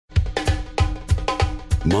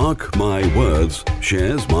Mark My Words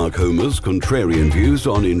shares Mark Homer's contrarian views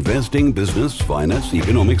on investing, business, finance,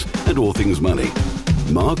 economics, and all things money.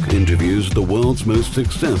 Mark interviews the world's most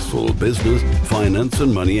successful business, finance,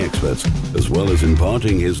 and money experts, as well as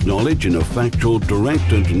imparting his knowledge in a factual,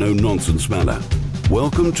 direct, and no-nonsense manner.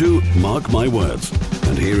 Welcome to Mark My Words,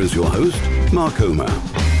 and here is your host, Mark Homer.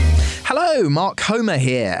 Hello, Mark Homer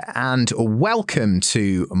here, and welcome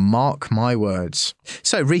to Mark My Words.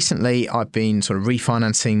 So recently I've been sort of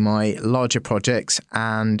refinancing my larger projects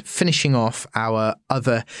and finishing off our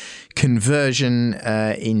other conversion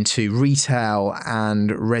into retail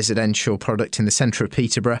and residential product in the centre of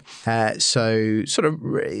Peterborough. So sort of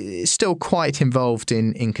still quite involved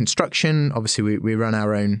in construction. Obviously we run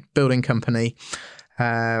our own building company.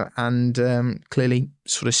 And clearly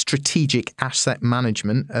sort of strategic asset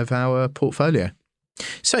management of our portfolio.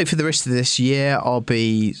 So for the rest of this year, I'll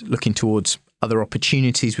be looking towards other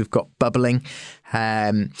opportunities we've got bubbling.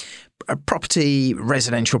 Residential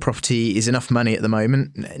property is enough money at the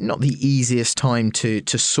moment. Not the easiest time to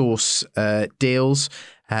source deals.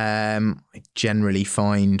 I generally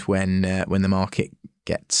find when the market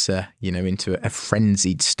gets into a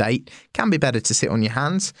frenzied state, can be better to sit on your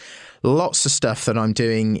hands. Lots of stuff that I'm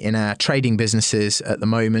doing in our trading businesses at the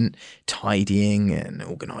moment, tidying and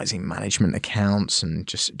organising management accounts and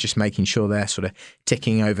just making sure they're sort of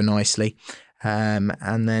ticking over nicely.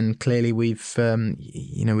 And then clearly we've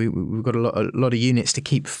got a lot of units to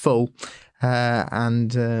keep full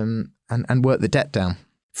and work the debt down.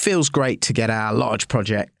 Feels great to get our large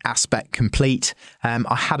project aspect complete.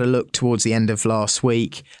 I had a look towards the end of last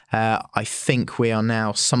week. I think we are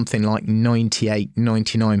now something like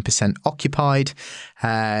 99% occupied.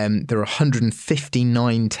 There are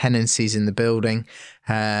 159 tenancies in the building,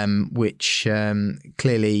 which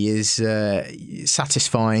clearly is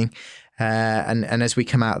satisfying. And as we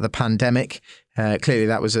come out of the pandemic, clearly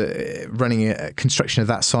that was running a construction of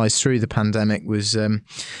that size through the pandemic was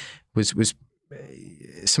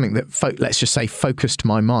something that let's just say focused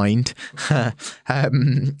my mind.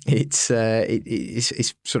 It's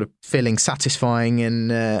sort of feeling satisfying,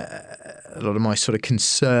 and a lot of my sort of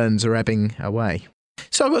concerns are ebbing away.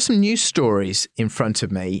 So I've got some news stories in front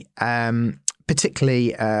of me,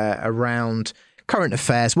 particularly around current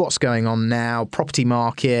affairs, what's going on now, property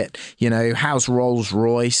market, how's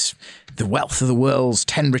Rolls-Royce, the wealth of the world's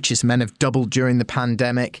 10 richest men have doubled during the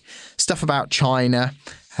pandemic, stuff about China,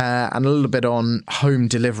 and a little bit on home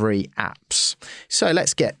delivery apps. So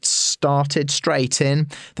let's get started straight in.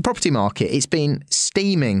 The property market, it's been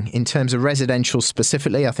steaming in terms of residential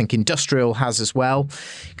specifically. I think industrial has as well.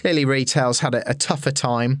 Clearly retail's had a tougher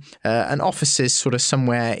time, and offices sort of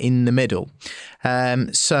somewhere in the middle.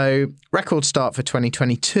 So record start for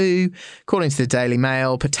 2022. According to the Daily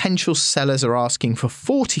Mail, potential sellers are asking for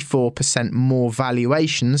 44% more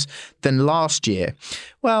valuations than last year.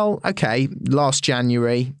 Well, okay, last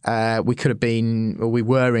January, we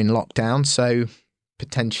were in lockdown, so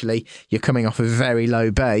potentially you're coming off a very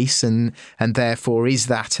low base, and therefore is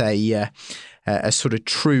that a sort of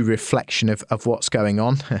true reflection of what's going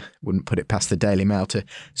on? Wouldn't put it past the Daily Mail to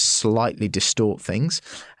slightly distort things,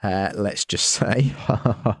 let's just say.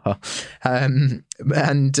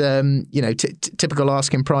 Typical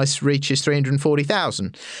asking price reaches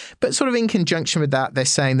 340,000. But sort of in conjunction with that, they're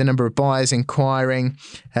saying the number of buyers inquiring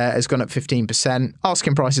has gone up 15%.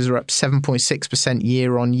 Asking prices are up 7.6%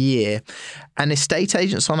 year on year. And estate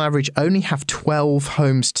agents on average only have 12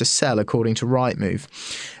 homes to sell, according to Rightmove.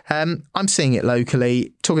 I'm seeing it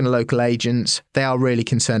locally, talking to local agents. They are really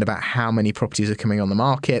concerned about how many properties are coming on the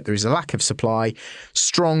market. There is a lack of supply,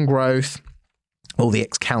 strong growth. All the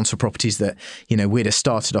ex-council properties that, we'd have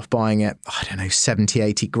started off buying at, 70,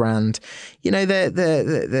 80 grand,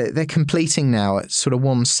 they're completing now at sort of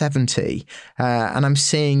 170. And I'm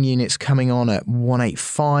seeing units coming on at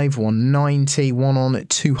 185, 190, one on at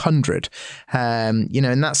 200.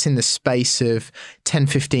 And that's in the space of 10,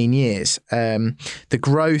 15 years. The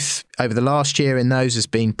growth over the last year in those has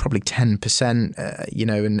been probably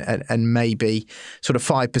 10%, and maybe sort of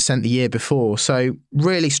 5% the year before. So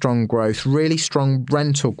really strong growth, really strong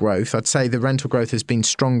rental growth. I'd say the rental growth has been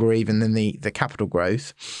stronger even than the capital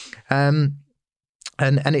growth. And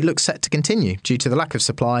it looks set to continue due to the lack of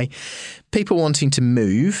supply, people wanting to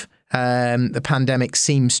move. The pandemic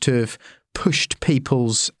seems to have pushed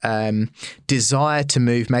people's desire to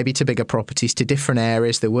move maybe to bigger properties, to different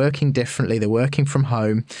areas. They're working differently. They're working from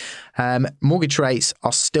home. Mortgage rates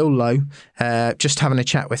are still low. Just having a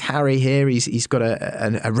chat with Harry here, he's got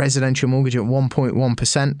a residential mortgage at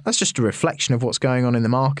 1.1%. That's just a reflection of what's going on in the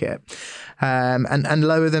market, and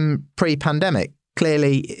lower than pre-pandemic.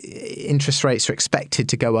 clearly interest rates are expected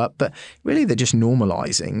to go up, but really they're just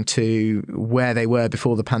normalising to where they were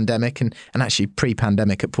before the pandemic and actually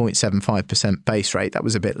pre-pandemic at 0.75% base rate. That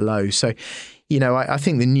was a bit low. So, I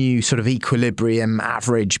think the new sort of equilibrium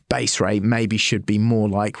average base rate maybe should be more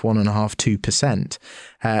like 1.5–2%,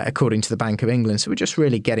 according to the Bank of England. So we're just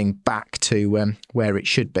really getting back to where it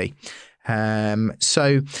should be.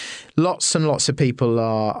 So lots and lots of people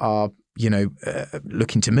are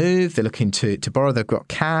looking to move. They're looking to borrow. They've got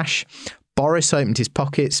cash. Boris opened his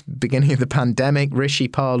pockets beginning of the pandemic. Rishi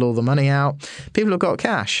piled all the money out. People have got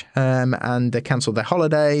cash, and they cancelled their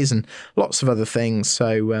holidays and lots of other things.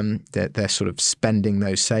 So they're sort of spending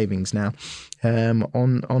those savings now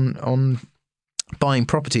on buying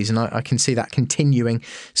properties, and I can see that continuing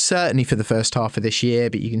certainly for the first half of this year.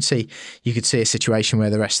 But you could see a situation where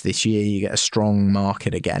the rest of this year you get a strong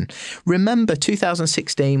market again. Remember,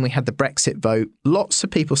 2016 we had the Brexit vote. Lots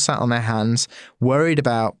of people sat on their hands, worried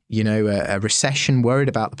about a recession, worried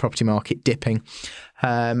about the property market dipping,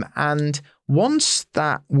 and once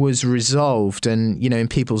that was resolved and, in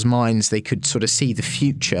people's minds they could sort of see the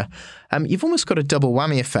future, you've almost got a double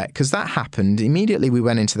whammy effect because that happened. Immediately we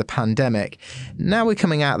went into the pandemic. Now we're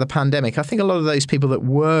coming out of the pandemic. I think a lot of those people that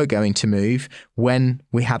were going to move when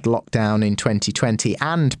we had lockdown in 2020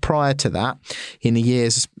 and prior to that, in the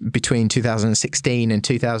years between 2016 and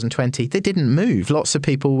 2020, they didn't move. Lots of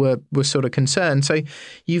people were sort of concerned. So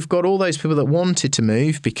you've got all those people that wanted to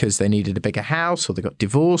move because they needed a bigger house, or they got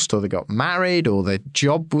divorced, or they got married, or their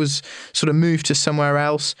job was sort of moved to somewhere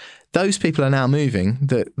else. Those people are now moving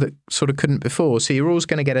that sort of couldn't before. So you're always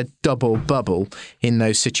going to get a double bubble in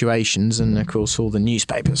those situations. And of course, all the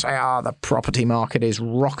newspapers say, the property market is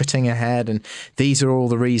rocketing ahead and these are all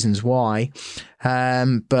the reasons why.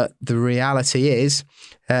 But the reality is,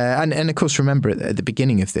 and of course, remember at the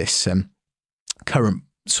beginning of this current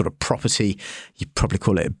sort of property, you probably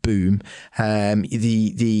call it a boom.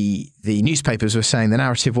 The newspapers were saying the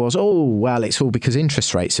narrative was, it's all because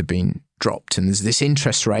interest rates have been dropped and there's this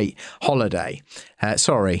interest rate holiday. I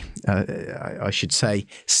should say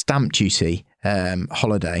stamp duty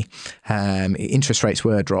holiday. Interest rates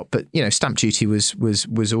were dropped, but stamp duty was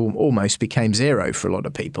almost became zero for a lot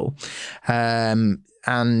of people.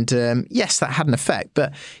 And yes, that had an effect,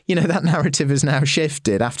 but that narrative has now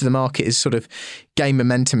shifted after the market has sort of gained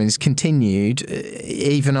momentum and has continued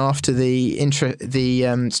even after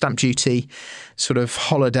the stamp duty sort of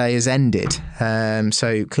holiday has ended.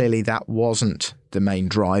 So clearly that wasn't the main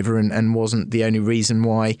driver and wasn't the only reason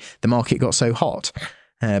why the market got so hot.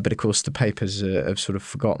 But of course, the papers have sort of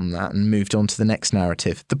forgotten that and moved on to the next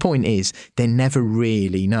narrative. The point is, they never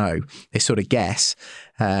really know. They sort of guess.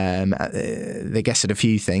 They guess at a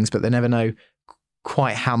few things, but they never know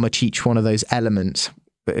quite how much each one of those elements,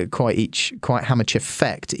 quite how much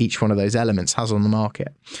effect each one of those elements has on the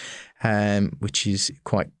market, which is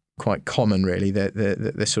quite common, really.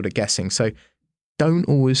 They're sort of guessing. So don't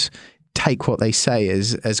always take what they say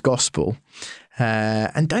as gospel,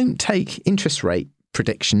 and don't take interest rate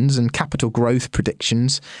predictions and capital growth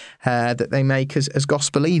predictions that they make as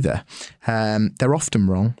gospel either. They're often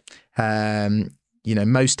wrong.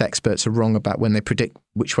 Most experts are wrong about when they predict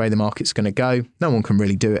which way the market's going to go. No one can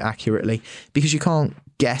really do it accurately because you can't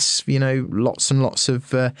guess. Lots and lots of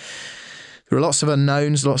there are lots of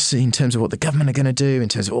unknowns, lots in terms of what the government are going to do, in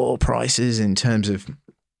terms of oil prices, in terms of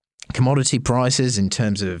commodity prices, in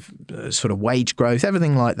terms of sort of wage growth.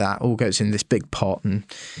 Everything like that all goes in this big pot and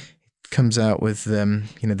comes out with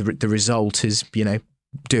the result is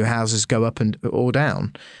do houses go up or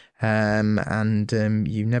down, and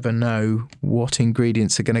you never know what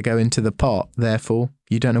ingredients are going to go into the pot. Therefore,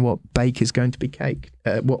 you don't know what bake is going to be caked.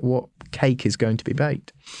 What cake is going to be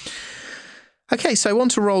baked. Okay, so on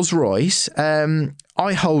to Rolls-Royce.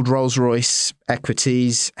 I hold Rolls-Royce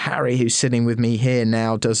equities. Harry, who's sitting with me here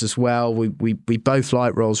now, does as well. We both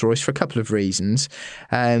like Rolls-Royce for a couple of reasons.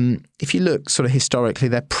 If you look sort of historically,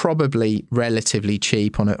 they're probably relatively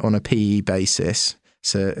cheap on a PE basis,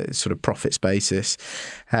 so sort of profits basis.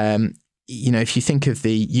 If you think of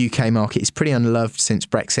the UK market, it's pretty unloved since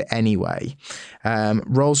Brexit anyway.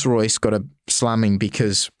 Rolls-Royce got a slamming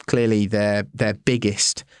because clearly their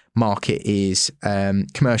biggest market is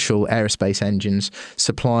commercial aerospace engines,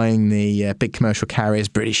 supplying the big commercial carriers,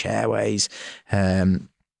 British Airways, a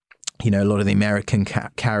lot of the American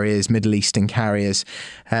carriers, Middle Eastern carriers.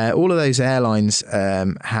 All of those airlines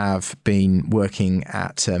have been working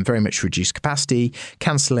at very much reduced capacity,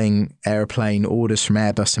 cancelling aeroplane orders from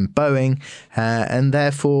Airbus and Boeing, and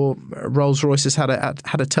therefore Rolls-Royce has had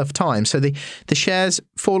a tough time. So the shares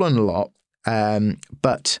fallen a lot,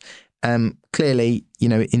 but clearly,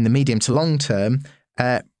 in the medium to long term,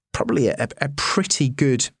 probably a pretty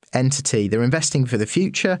good entity. They're investing for the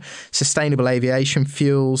future, sustainable aviation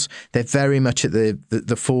fuels. They're very much at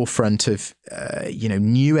the forefront of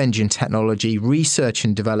new engine technology, research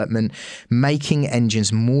and development, making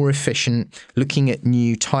engines more efficient, looking at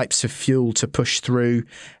new types of fuel to push through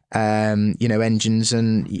engines.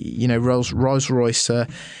 And Rolls-Royce,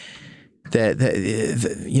 they're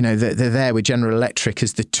there with General Electric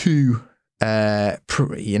as the two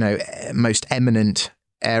most eminent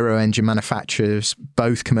aero engine manufacturers,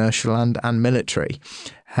 both commercial and military,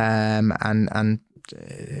 and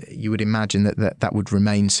you would imagine that would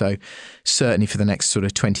remain so, certainly for the next sort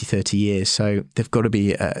of 20, 30 years. So they've got to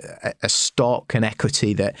be a stock, an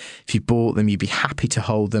equity that if you bought them, you'd be happy to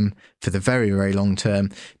hold them for the very, very long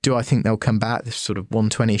term. Do I think they'll come back? They're sort of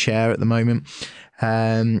 120 share at the moment.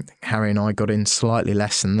 Harry and I got in slightly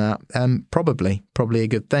less than that. Probably a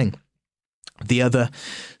good thing. The other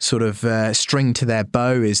sort of string to their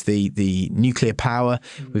bow is the nuclear power.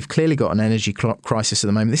 We've clearly got an energy crisis at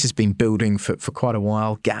the moment. This has been building for quite a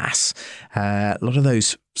while. Gas, a lot of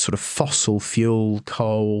those sort of fossil fuel,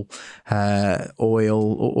 coal,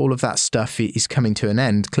 oil, all of that stuff is coming to an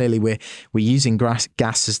end. Clearly, we're using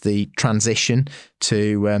gas as the transition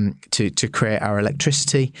to create our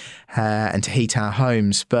electricity and to heat our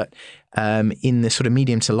homes, but in the sort of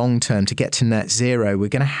medium to long term, to get to net zero, we're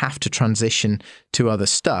going to have to transition to other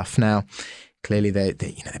stuff. Now, clearly, they've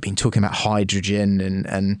been talking about hydrogen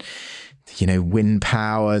and wind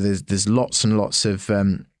power. There's lots and lots of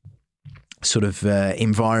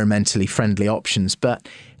environmentally friendly options, but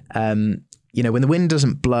when the wind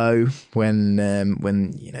doesn't blow, when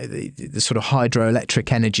the sort of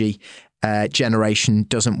hydroelectric energy generation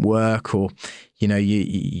doesn't work, or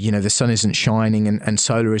the sun isn't shining and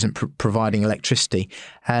solar isn't providing electricity,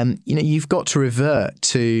 you've got to revert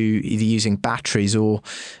to either using batteries or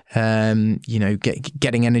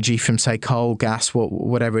getting energy from, say, coal, gas,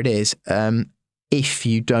 whatever it is. If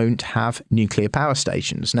you don't have nuclear power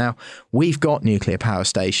stations. Now, we've got nuclear power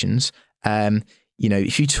stations.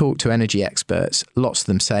 If you talk to energy experts, lots of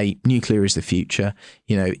them say nuclear is the future.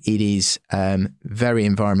 It is very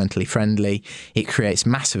environmentally friendly. It creates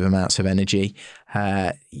massive amounts of energy.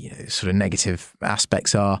 Sort of negative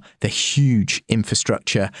aspects are the huge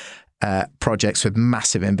infrastructure projects with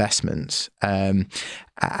massive investments, and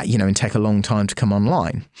take a long time to come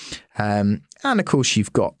online. And of course,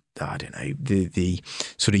 you've got, I don't know, the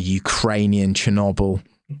sort of Ukrainian Chernobyl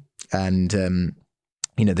and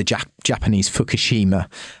the Japanese Fukushima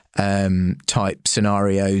type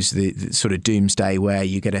scenarios, the sort of doomsday where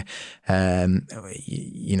you get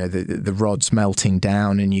the rods melting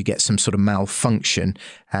down and you get some sort of malfunction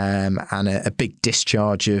and a big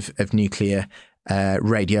discharge of nuclear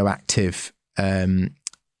radioactive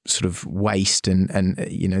sort of waste and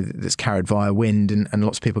that's carried via wind, and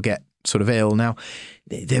lots of people get sort of ill. Now,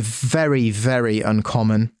 they're very, very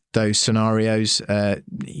uncommon. Those scenarios,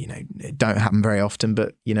 don't happen very often,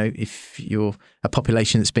 but, if you're a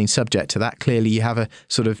population that's been subject to that, clearly you have a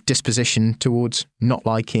sort of disposition towards not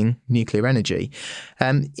liking nuclear energy.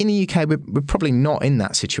 In the UK, we're probably not in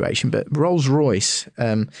that situation, but Rolls-Royce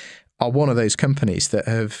are one of those companies that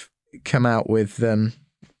have come out with,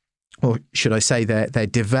 or should I say they're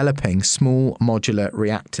developing small modular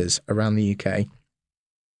reactors around the UK.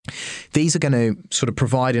 These are going to sort of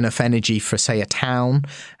provide enough energy for, say, a town.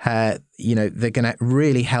 They're going to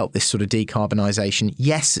really help this sort of decarbonisation.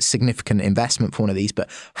 Yes, it's significant investment for one of these, but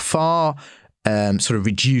far sort of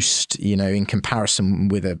reduced, in comparison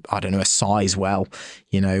with a Sizewell,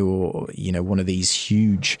 or one of these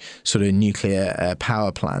huge sort of nuclear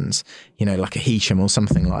power plants, like a Heysham or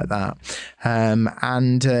something like that.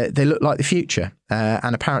 And they look like the future.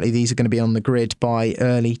 And apparently these are going to be on the grid by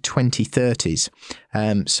early 2030s.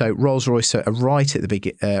 So Rolls-Royce are right at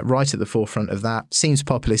the forefront of that. Seems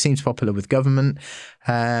popular with government,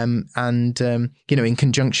 and in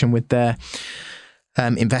conjunction with their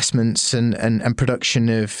investments and production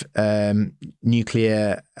of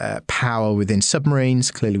nuclear power within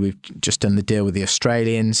submarines. Clearly, we've just done the deal with the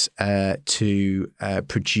Australians to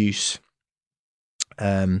produce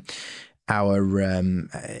our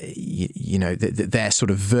their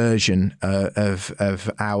sort of version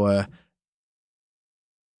of our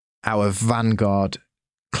Vanguard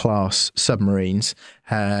class submarines,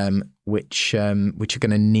 which are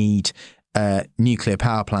going to need nuclear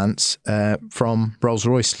power plants from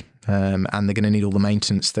Rolls-Royce, and they're going to need all the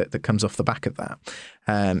maintenance that comes off the back of that.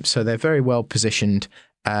 So they're very well positioned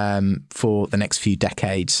for the next few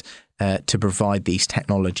decades to provide these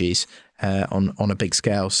technologies on a big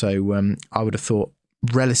scale. So I would have thought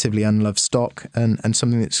relatively unloved stock and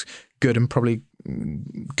something that's good and probably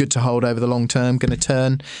good to hold over the long term, going to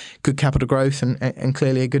turn good capital growth and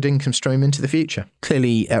clearly a good income stream into the future.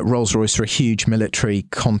 Clearly, Rolls-Royce are a huge military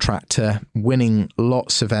contractor, winning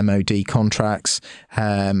lots of MOD contracts,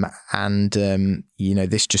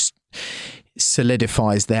 this just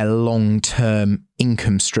solidifies their long-term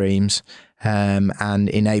income streams and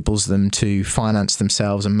enables them to finance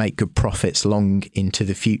themselves and make good profits long into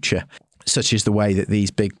the future. Such is the way that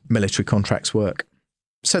these big military contracts work.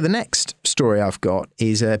 So the next story I've got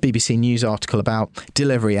is a BBC News article about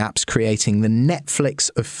delivery apps creating the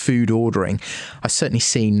Netflix of food ordering. I've certainly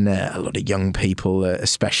seen a lot of young people,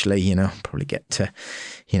 especially, probably get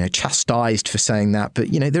chastised for saying that,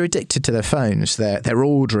 but they're addicted to their phones. They're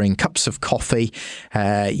ordering cups of coffee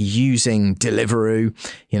using Deliveroo.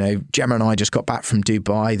 Gemma and I just got back from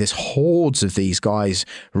Dubai. There's hordes of these guys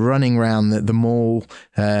running around the mall,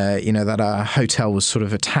 that our hotel was sort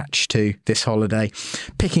of attached to this holiday,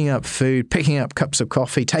 picking up food, picking up cups of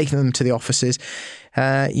coffee, taking them to the offices.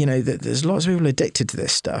 There's lots of people addicted to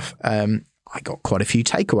this stuff. I got quite a few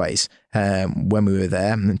takeaways when we were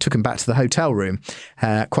there and took them back to the hotel room.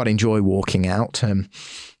 Quite enjoy walking out.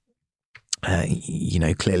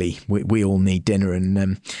 Clearly we all need dinner,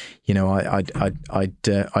 and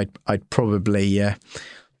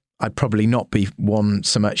I'd probably not be one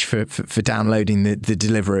so much for downloading the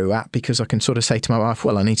Deliveroo app, because I can sort of say to my wife,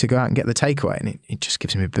 well, I need to go out and get the takeaway, and it just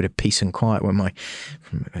gives me a bit of peace and quiet when my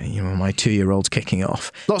 2-year-old's kicking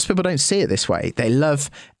off. Lots of people don't see it this way. They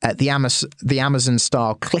love the Amazon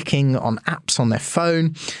style clicking on apps on their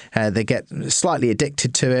phone. They get slightly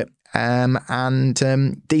addicted to it.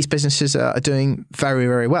 These businesses are doing very,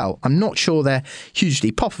 very well. I'm not sure they're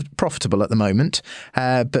hugely profitable at the moment,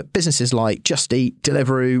 but businesses like Just Eat,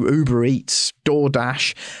 Deliveroo, Uber Eats,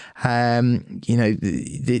 DoorDash,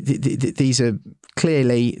 these are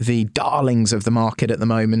clearly the darlings of the market at the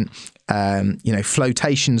moment.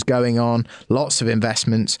 Flotations going on, lots of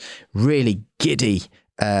investments, really giddy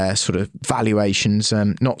sort of valuations.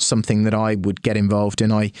 Not something that I would get involved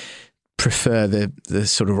in. I prefer the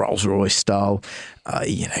sort of Rolls-Royce style,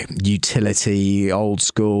 utility, old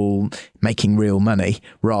school, making real money,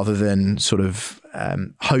 rather than sort of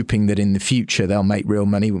hoping that in the future they'll make real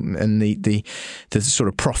money and the sort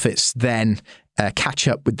of profits then catch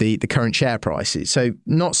up with the current share prices. So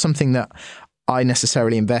not something that I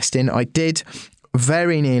necessarily invest in. I did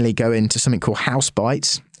very nearly go into something called House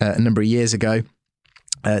Bites a number of years ago.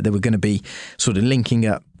 They were going to be sort of linking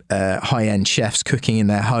up high-end chefs cooking in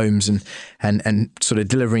their homes and sort of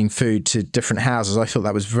delivering food to different houses. I thought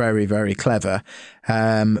that was very, very clever,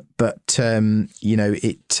 but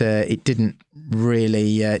it didn't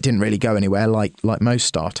really go anywhere like most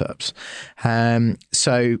startups.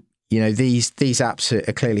 So these apps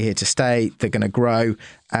are clearly here to stay. They're going to grow,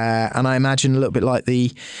 and I imagine a little bit like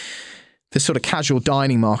the sort of casual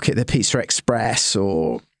dining market, the Pizza Express,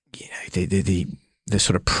 or the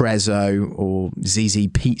sort of Prezzo or ZZ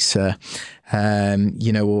Pizza,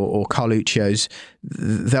 or Carluccio's,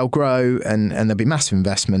 they'll grow and there'll be massive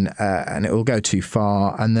investment and it will go too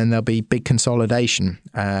far, and then there'll be big consolidation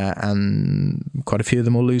and quite a few of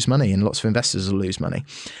them will lose money and lots of investors will lose money.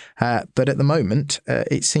 But at the moment,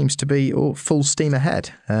 it seems to be all full steam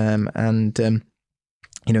ahead.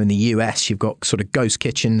 In the US, you've got sort of ghost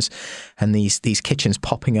kitchens and these kitchens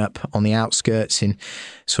popping up on the outskirts in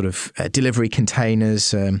sort of delivery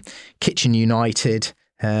containers. Kitchen United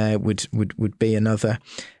would be another.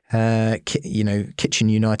 Kitchen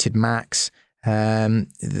United Max.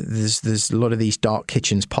 There's a lot of these dark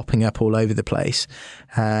kitchens popping up all over the place,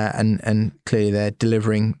 and clearly they're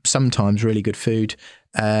delivering sometimes really good food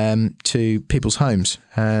to people's homes.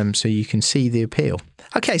 So you can see the appeal.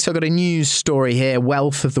 Okay, so I've got a news story here.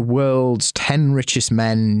 Wealth of the world's 10 richest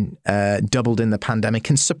men doubled in the pandemic.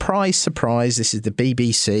 And surprise, surprise, this is the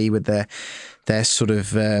BBC with their sort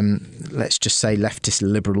of, let's just say, leftist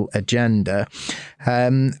liberal agenda.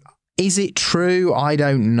 Is it true? I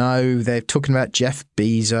don't know. They're talking about Jeff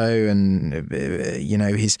Bezos and,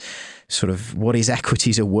 his sort of what his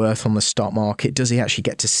equities are worth on the stock market. Does he actually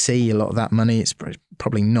get to see a lot of that money? It's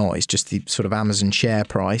probably not. It's just the sort of Amazon share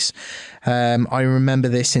price. I remember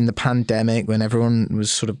this in the pandemic when everyone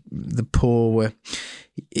was sort of, the poor were,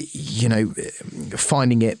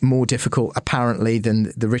 finding it more difficult apparently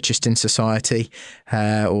than the richest in society,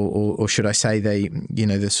 or should I say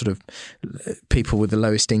the sort of people with the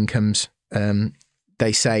lowest incomes,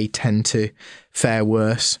 they say tend to fare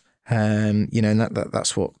worse. And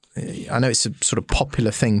that's what I know. It's a sort of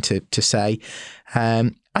popular thing to say.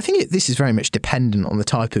 I think this is very much dependent on the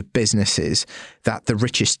type of businesses that the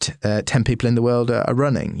richest 10 people in the world are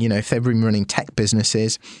running. If they've been running tech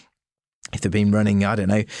businesses, if they've been running, I don't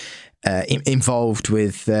know, involved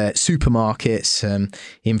with supermarkets,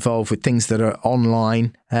 involved with things that are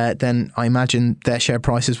online, then I imagine their share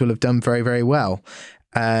prices will have done very, very well.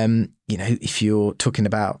 If you're talking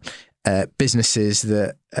about businesses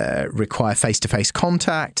that require face-to-face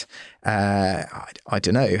contact, I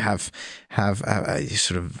don't know, have a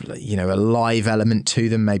sort of, a live element to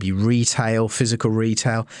them, maybe retail, physical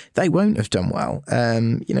retail, they won't have done well.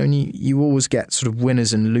 And you always get sort of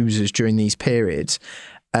winners and losers during these periods.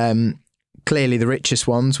 Clearly the richest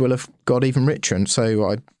ones will have got even richer. And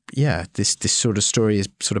so this sort of story is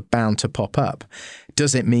sort of bound to pop up.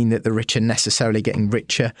 Does it mean that the rich are necessarily getting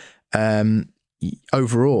richer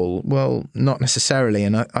overall? Well, not necessarily.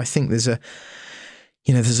 And I think there's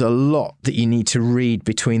a lot that you need to read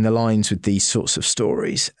between the lines with these sorts of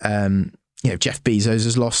stories. Jeff Bezos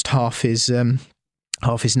has lost half his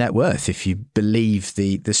net worth, if you believe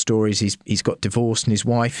the stories. He's got divorced, and his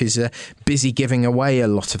wife is busy giving away a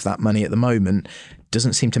lot of that money at the moment.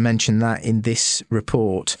 Doesn't seem to mention that in this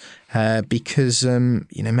report because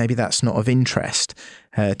maybe that's not of interest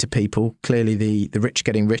to people. Clearly, the rich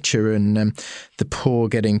getting richer and the poor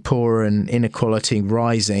getting poorer and inequality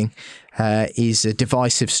rising is a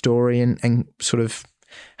divisive story and sort of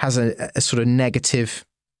has a sort of negative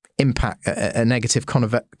impact, a negative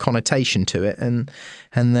connotation to it, and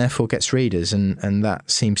therefore gets readers, and that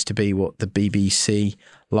seems to be what the BBC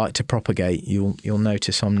like to propagate. You'll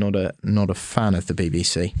notice I'm not a fan of the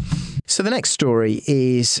BBC. So the next story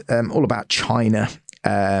is all about China,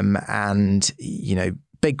 and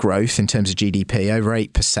big growth in terms of GDP, over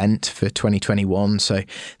 8% for 2021. So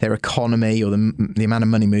their economy, or the amount of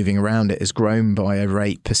money moving around it, has grown by over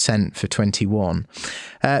 8% for 21.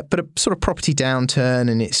 But a sort of property downturn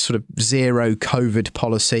and its sort of zero COVID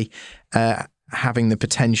policy having the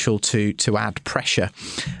potential to add pressure.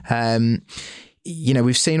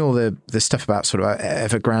 We've seen all the stuff about sort of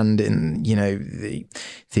Evergrande and,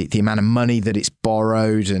 the amount of money that it's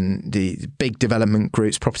borrowed, and the big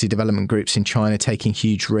property development groups in China taking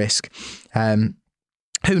huge risk.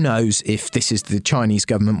 Who knows if this is the Chinese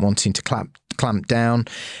government wanting to clamp down.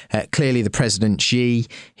 Clearly, the President Xi,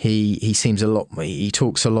 he seems he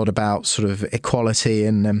talks a lot about sort of equality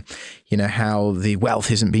and how the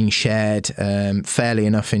wealth isn't being shared fairly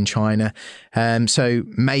enough in China. So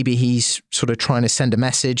maybe he's sort of trying to send a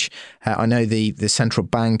message. I know the central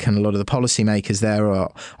bank and a lot of the policymakers there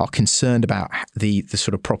are concerned about the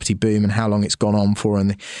sort of property boom and how long it's gone on for,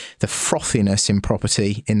 and the frothiness in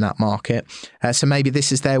property in that market. So maybe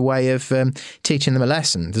this is their way of teaching them a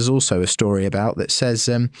lesson. There's also a story about that says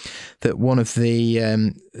that one of the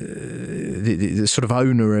sort of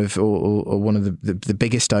owner of, or one of the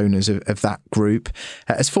biggest owners of that group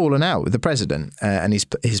has fallen out with the president and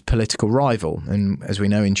his political rival. And as we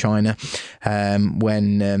know in China,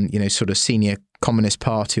 when sort of senior Communist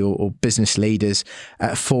Party or business leaders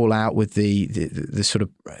fall out with the sort of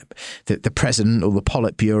the president or the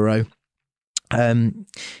Politburo,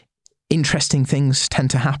 interesting things tend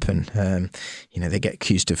to happen. They get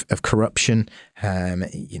accused of corruption.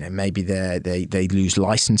 Maybe they lose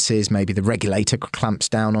licenses. Maybe the regulator clamps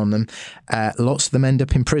down on them. Lots of them end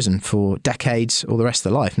up in prison for decades or the rest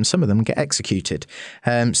of their life, and some of them get executed.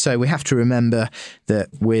 So we have to remember that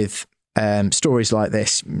with stories like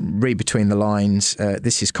this, read between the lines.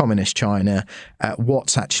 This is communist China.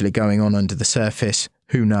 What's actually going on under the surface?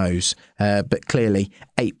 Who knows? But clearly,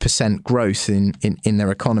 8% growth in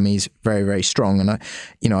their economy is very, very strong. And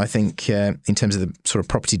I think in terms of the sort of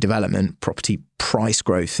property development, property price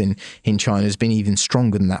growth in China has been even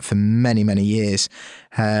stronger than that for many, many years.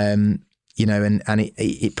 And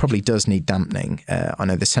it probably does need dampening. I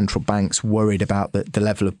know the central bank's worried about the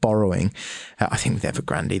level of borrowing. I think with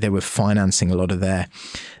Evergrande, they were financing a lot of their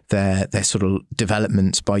sort of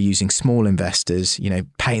developments by using small investors,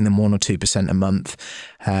 paying them 1 or 2% a month,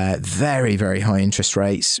 very, very high interest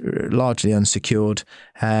rates, largely unsecured.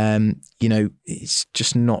 It's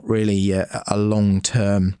just not really a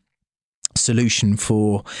long-term solution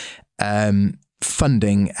for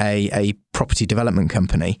funding a property development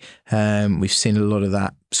company. We've seen a lot of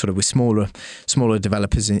that sort of with smaller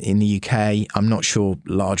developers in the UK. I'm not sure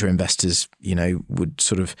larger investors, would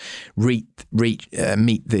sort of meet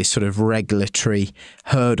the sort of regulatory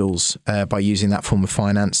hurdles by using that form of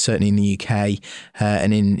finance, certainly in the UK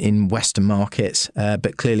and in Western markets.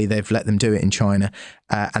 But clearly they've let them do it in China.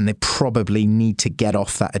 And they probably need to get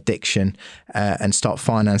off that addiction and start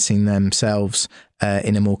financing themselves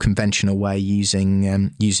in a more conventional way, using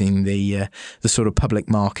the sort of public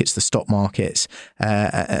markets, the stock markets,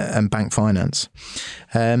 and bank finance.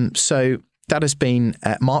 So that has been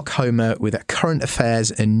Mark Homer with a current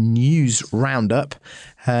affairs and news roundup.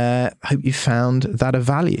 Hope you found that of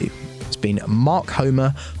value. It's been Mark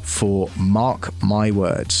Homer for Mark My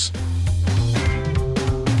Words.